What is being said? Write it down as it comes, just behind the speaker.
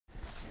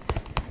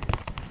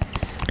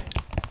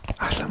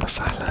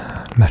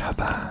وسهلا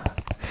مرحبا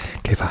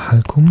كيف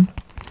حالكم?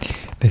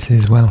 This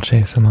is Welsh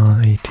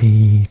ASMR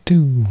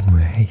 82.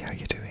 Hey, how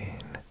you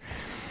doing?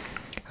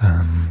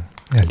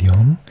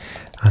 اليوم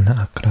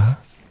أنا أقرأ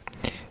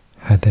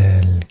هذا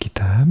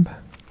الكتاب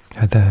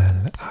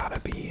هذا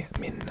العربي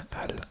من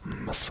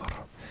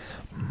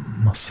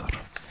مصر.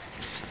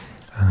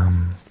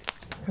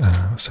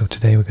 So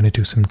today we're going to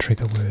do some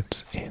trigger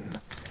words in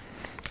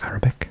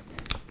Arabic,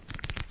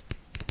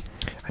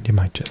 and you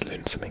might just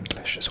learn some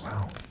English as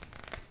well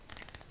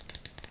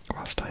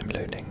whilst I'm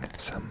learning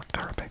some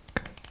Arabic.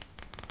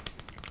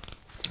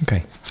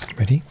 Okay,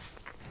 ready?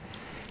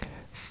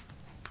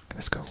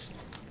 Let's go.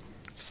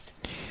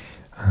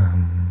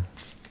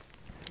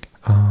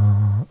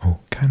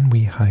 Can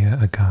we hire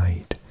a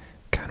guide?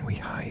 Can we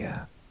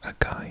hire a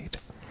guide?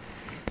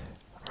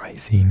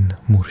 عايزين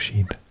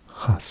مرشد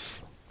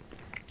خاص.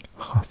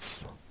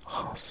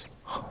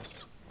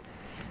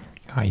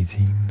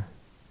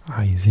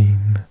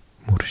 عايزين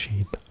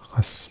مرشد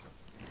خاص.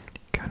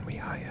 Can we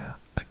hire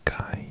a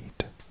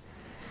guide?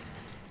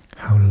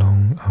 How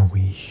long are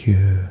we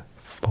here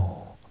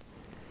for?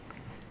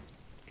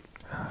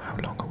 How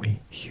long are we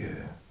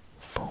here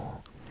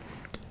for?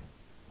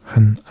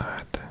 هن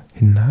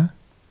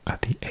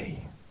أتي أي.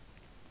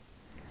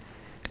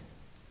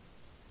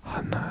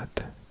 هن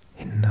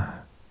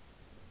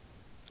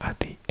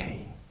أتي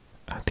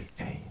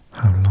أي.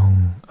 How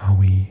long are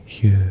we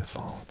here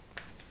for?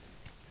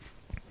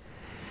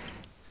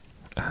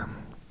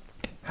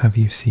 Have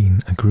you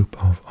seen a group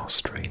of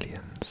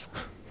Australians?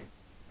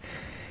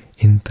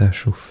 انت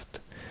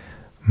شفت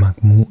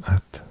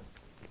مجموعة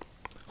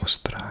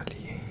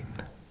أستراليين.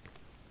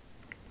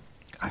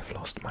 I've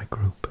lost my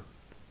group.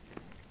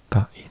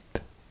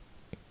 طائت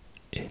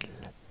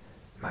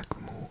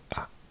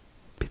المجموعة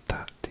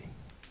بتاعتي.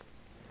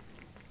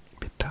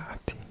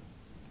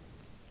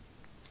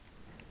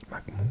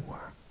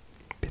 مجموعة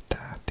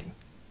بتاعتي.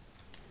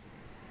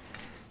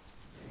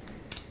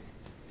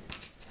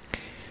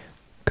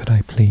 Could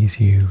I please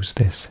use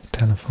this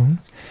telephone?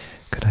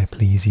 Could I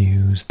please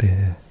use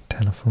the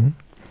telephone?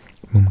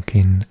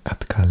 ممكن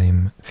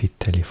أتكلم في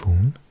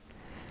التليفون.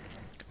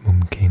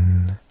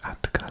 ممكن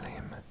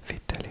أتكلم في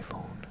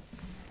التليفون.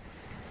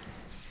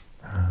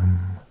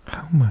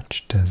 How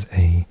much does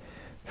a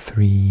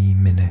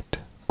 3-minute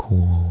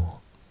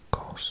call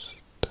cost?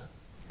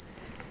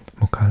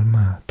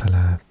 مكالمة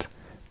 3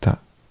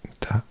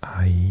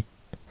 دقايق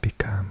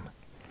بكم؟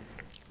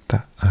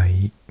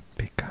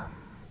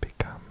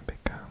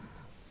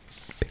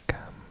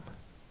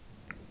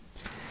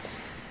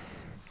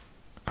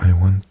 I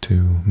want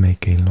to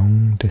make a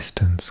long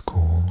distance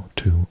call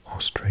to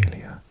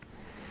Australia.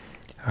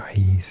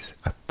 عايز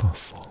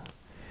أتصل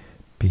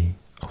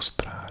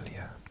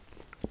بأستراليا.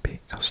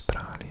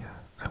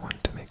 I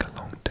want to make a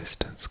long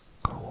distance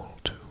call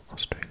to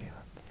Australia.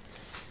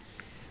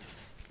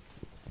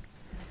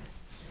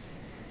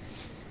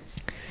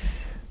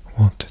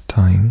 What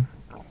time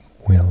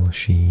will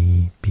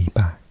she be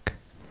back?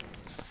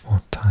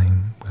 What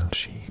time will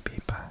she be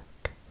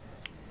back?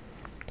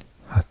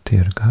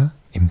 هترجع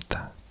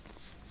إمتى?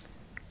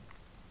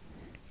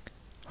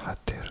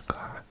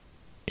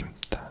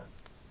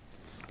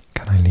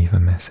 Can I leave a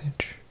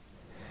message?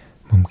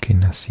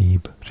 ممكن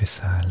أسيب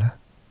رسالة.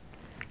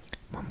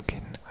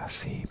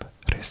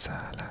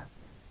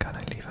 Can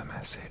I leave a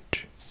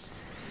message?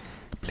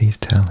 Please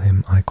tell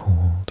him I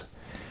called.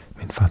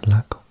 من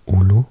فضلك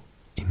قولوا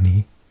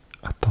إني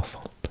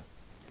اتصلت.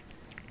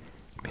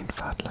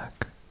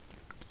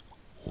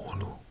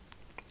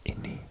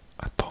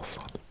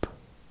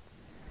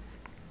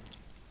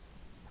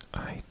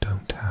 I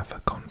don't have a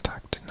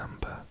contact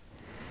number.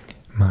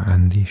 ما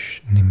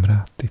عنديش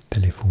نمرة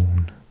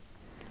التليفون.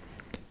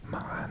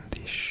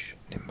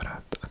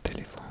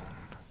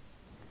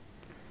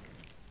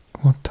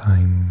 What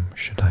time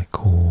should I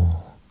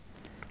call?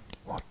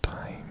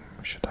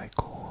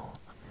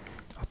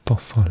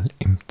 أتصل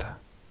إمتى؟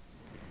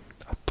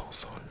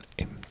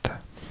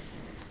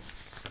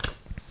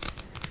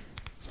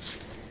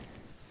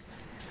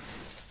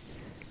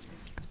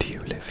 Do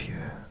you live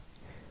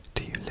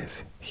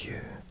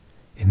here?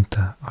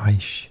 أنت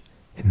عايش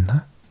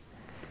هنا؟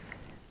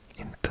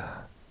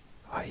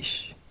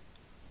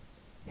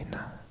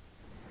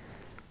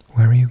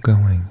 Where are you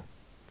going?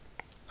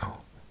 Oh,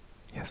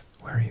 yes,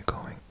 where are you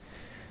going?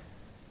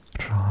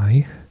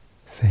 رايح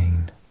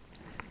فين?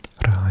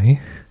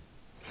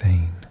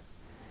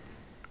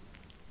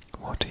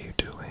 What are you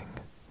doing?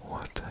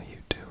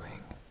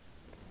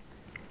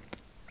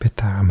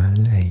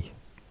 بتعمل أي.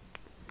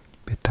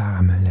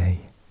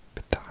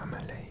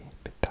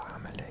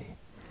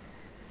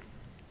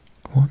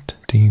 What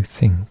do you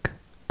think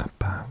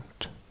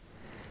about?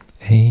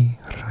 أي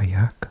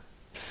رأيك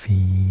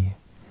في.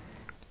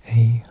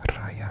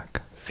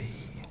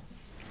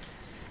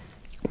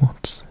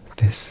 What's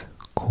this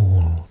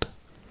called?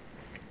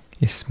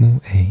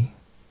 اسمه أي.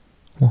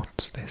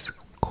 What's this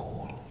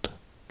called?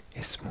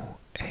 اسمه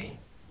أي.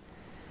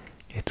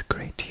 It's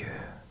great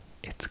here.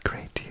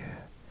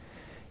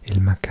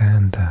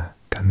 المكان ده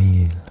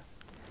جميل.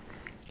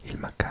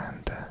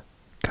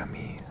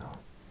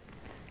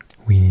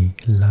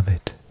 love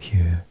it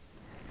here.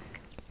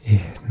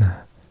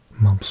 إحنا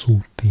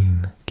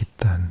مبسوطين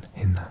جدا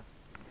هنا.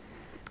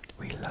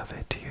 We love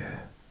it here.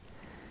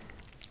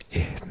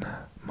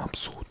 إحنا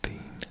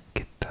مبسوطين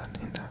جدا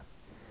هنا.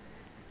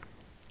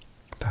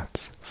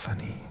 That's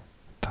funny.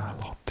 ده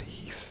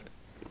لطيف.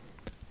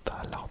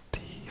 ده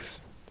لطيف.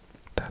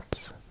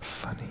 That's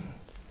funny.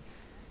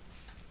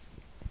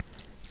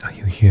 Are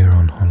you here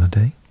on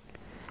holiday?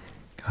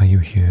 Are you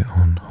here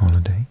on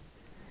holiday?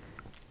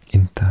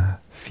 أنت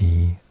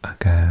في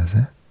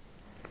أجازة.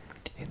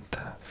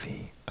 أنت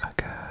في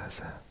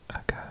أجازة.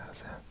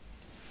 أجازة.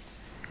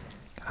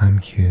 I'm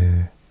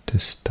here to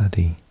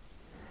study.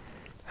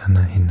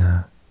 أنا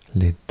هنا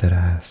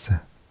للدراسة.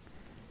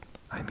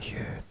 I'm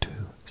here to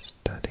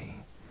study.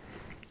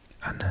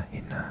 أنا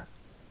هنا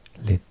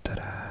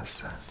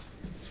للدراسة.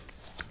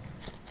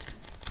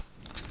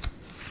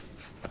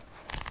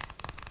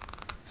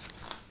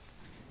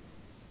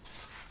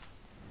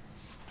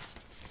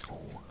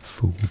 Oh,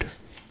 food.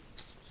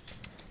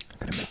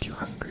 I'm gonna make you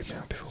hungry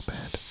now before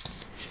bed.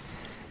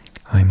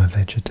 I'm a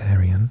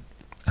vegetarian.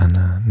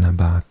 أنا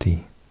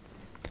نباتي.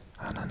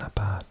 أنا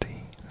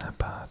نباتي.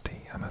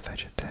 نباتي. I'm a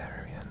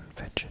vegetarian.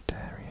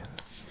 Vegetarian.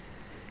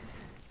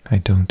 I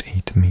don't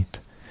eat meat.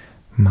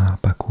 ما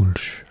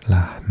باكلش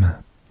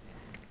لحمة.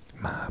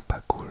 ما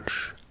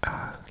باكلش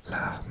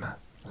لحمة.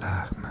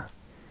 لحمة.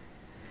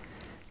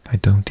 I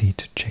don't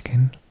eat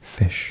chicken,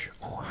 fish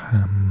or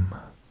ham.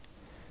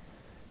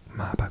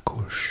 ما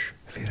باكلش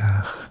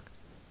فراخ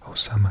أو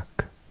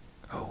سمك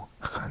أو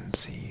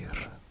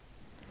خنزير.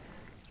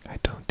 I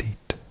don't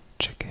eat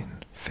chicken,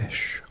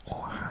 fish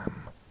or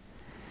ham.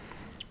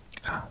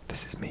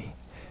 This is me.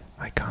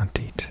 I can't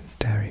eat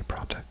dairy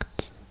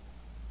products.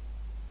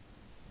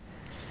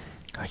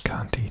 I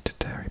can't eat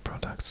dairy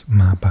products.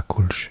 ما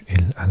باكلش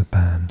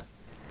الألبان.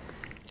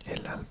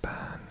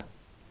 الألبان.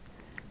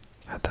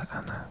 هذا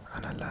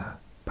أنا لا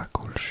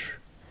باكلش.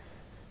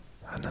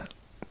 أنا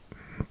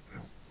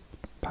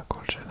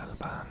باكلش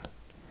الألبان.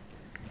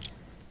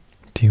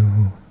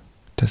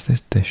 Does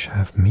this dish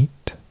have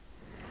meat?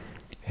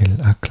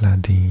 الأكلة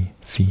دي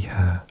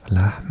فيها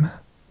لحمة.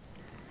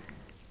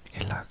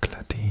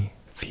 الأكلة دي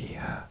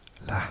فيها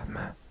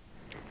لحمة.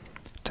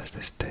 Does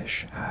this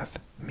dish have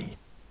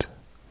meat?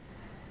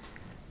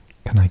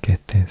 Can I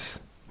get this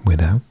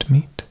without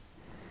meat?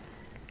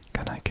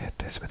 Can I get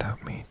this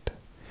without meat?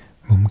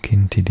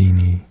 ممكن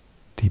تديني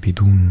دي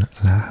بدون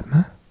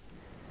لحمة.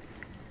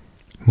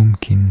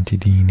 ممكن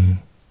تديني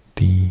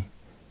دي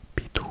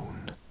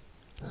بدون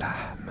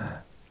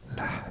لحمة.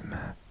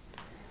 لحمة.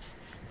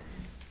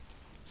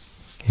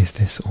 Is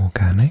this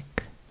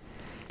organic?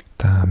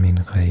 ده من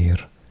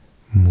غير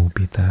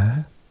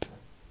مبيدات.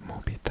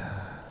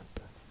 مبيدات.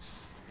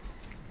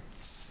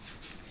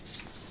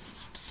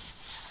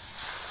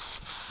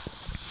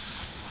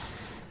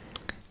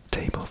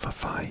 Table for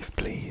 5,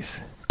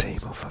 please.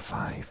 Table for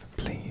 5,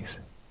 please.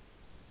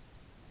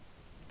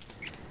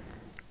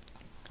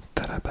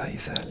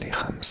 ترابيزة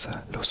ل5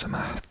 لو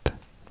سمحت.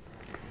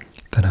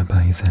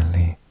 ترابيزة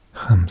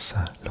ل5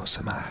 لو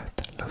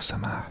سمحت. لو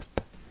سمحت.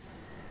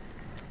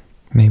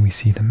 May we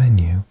see the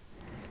menu?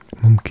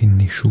 ممكن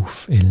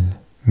نشوف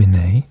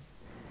المنيو.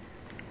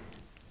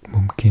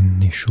 ممكن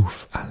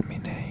نشوف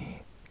المنيو.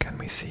 Can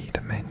we see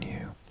the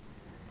menu?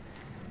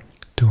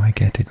 Do I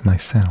get it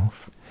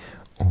myself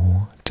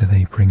or do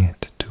they bring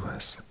it to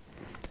us?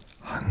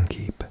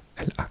 هنجيب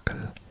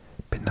الأكل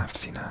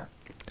بنفسنا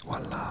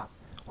ولا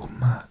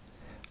هما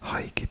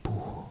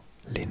هيجيبوه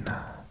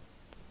لنا.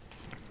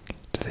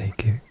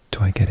 Do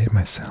I get it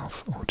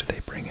myself or do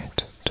they bring it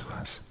to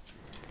us?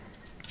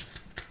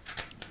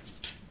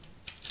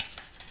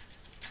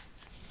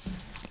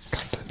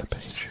 Can't turn the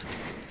page.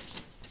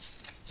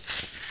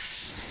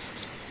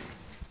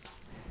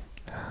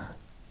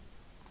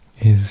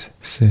 Is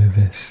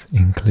service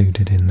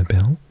included in the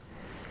bill?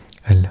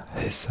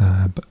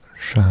 الحساب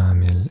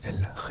شامل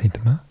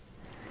الخدمة.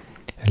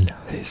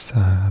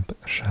 الحساب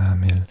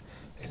شامل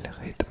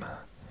الخدمة.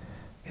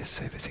 Is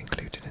service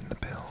included in the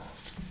bill?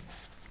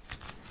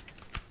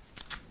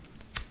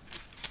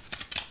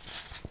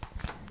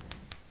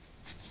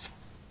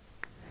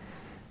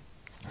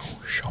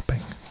 Oh,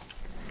 shopping.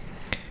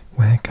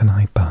 Where can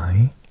I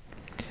buy?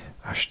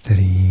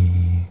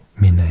 أشتري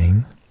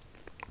منين.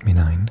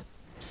 منين.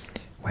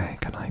 Where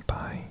can I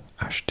buy?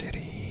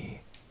 أشتري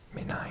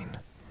منين.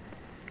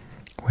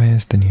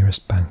 Where's the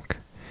nearest bank?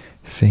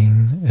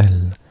 فين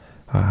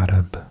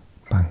العرب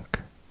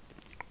بنك.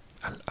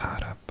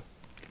 العرب.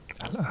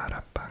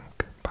 العرب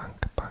بنك.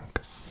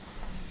 بنك.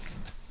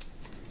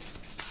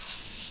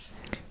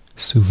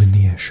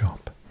 Souvenir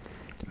shop.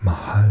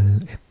 محل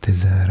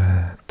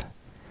التذكارات.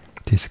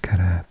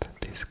 تذكارات.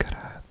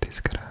 تذكارات.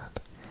 تذكارات.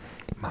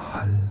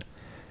 محل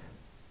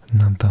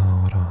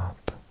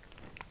نظارات.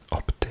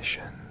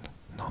 optician.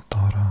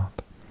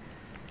 نظارات.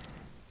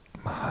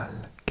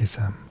 محل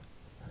جزم.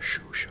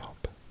 shoe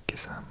shop.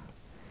 جزم.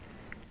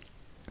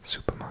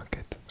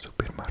 supermarket.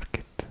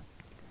 supermarket.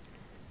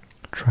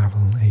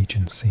 travel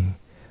agency.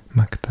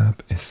 مكتب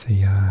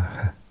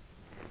السياحة.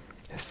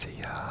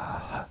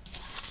 السياحة.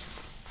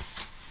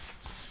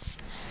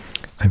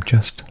 I'm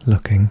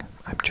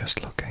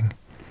just looking.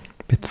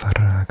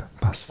 بتفرج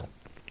بس.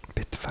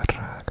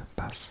 بتفرج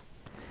بس.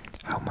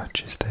 How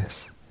much is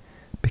this?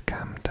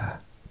 بكم ده؟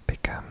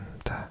 بكم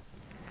ده؟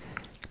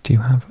 Do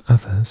you have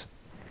others?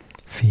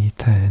 في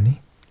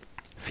تاني.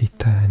 في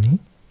تاني.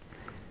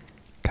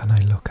 Can I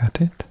look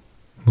at it?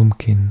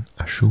 ممكن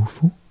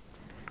أشوفه.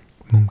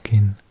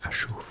 ممكن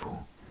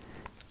أشوفه.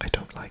 I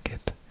don't like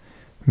it.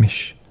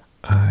 مش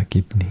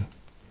عاجبني.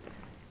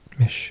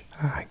 مش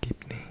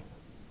عاجبني.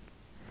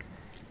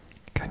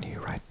 Can you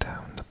write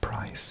down the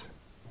price?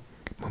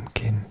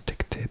 ممكن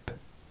تكتب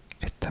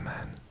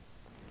الثمن.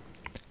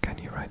 Can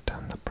you write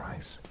down the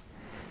price?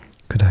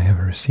 Could I have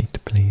a receipt,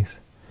 please?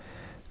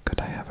 Could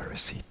I have a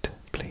receipt,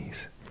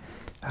 please?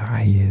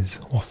 عايز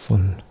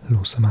وصل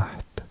لو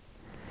سمحت.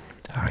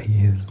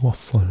 عايز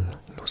وصل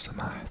لو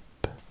سمحت.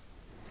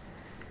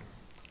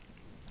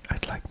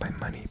 I'd like my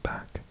money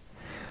back.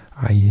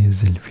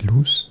 عايز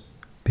الفلوس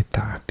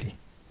بتاعتي.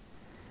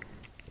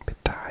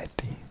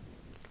 بتاعتي.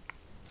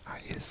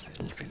 عايز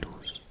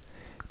الفلوس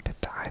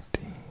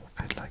بتاعتي.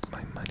 I'd like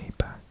my money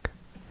back.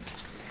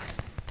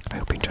 I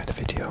hope you enjoyed the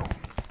video.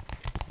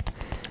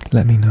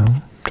 Let me know.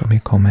 Drop me a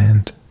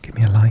comment. Give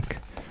me a like.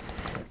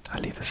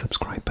 I'll leave the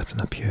subscribe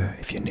button up here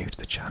if you're new to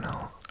the channel.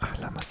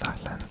 Ahlan wa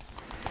sahlan.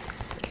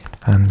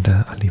 And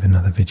I'll leave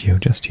another video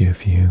just here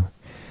for you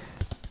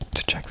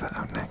to check that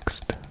out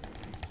next.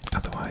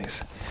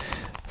 Otherwise,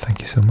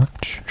 thank you so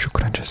much.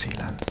 Shukran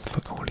jazilan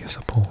for all your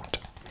support.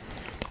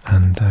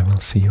 And I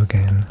will see you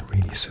again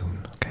really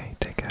soon. Okay,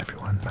 take care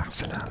everyone. Ma'as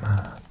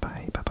salama.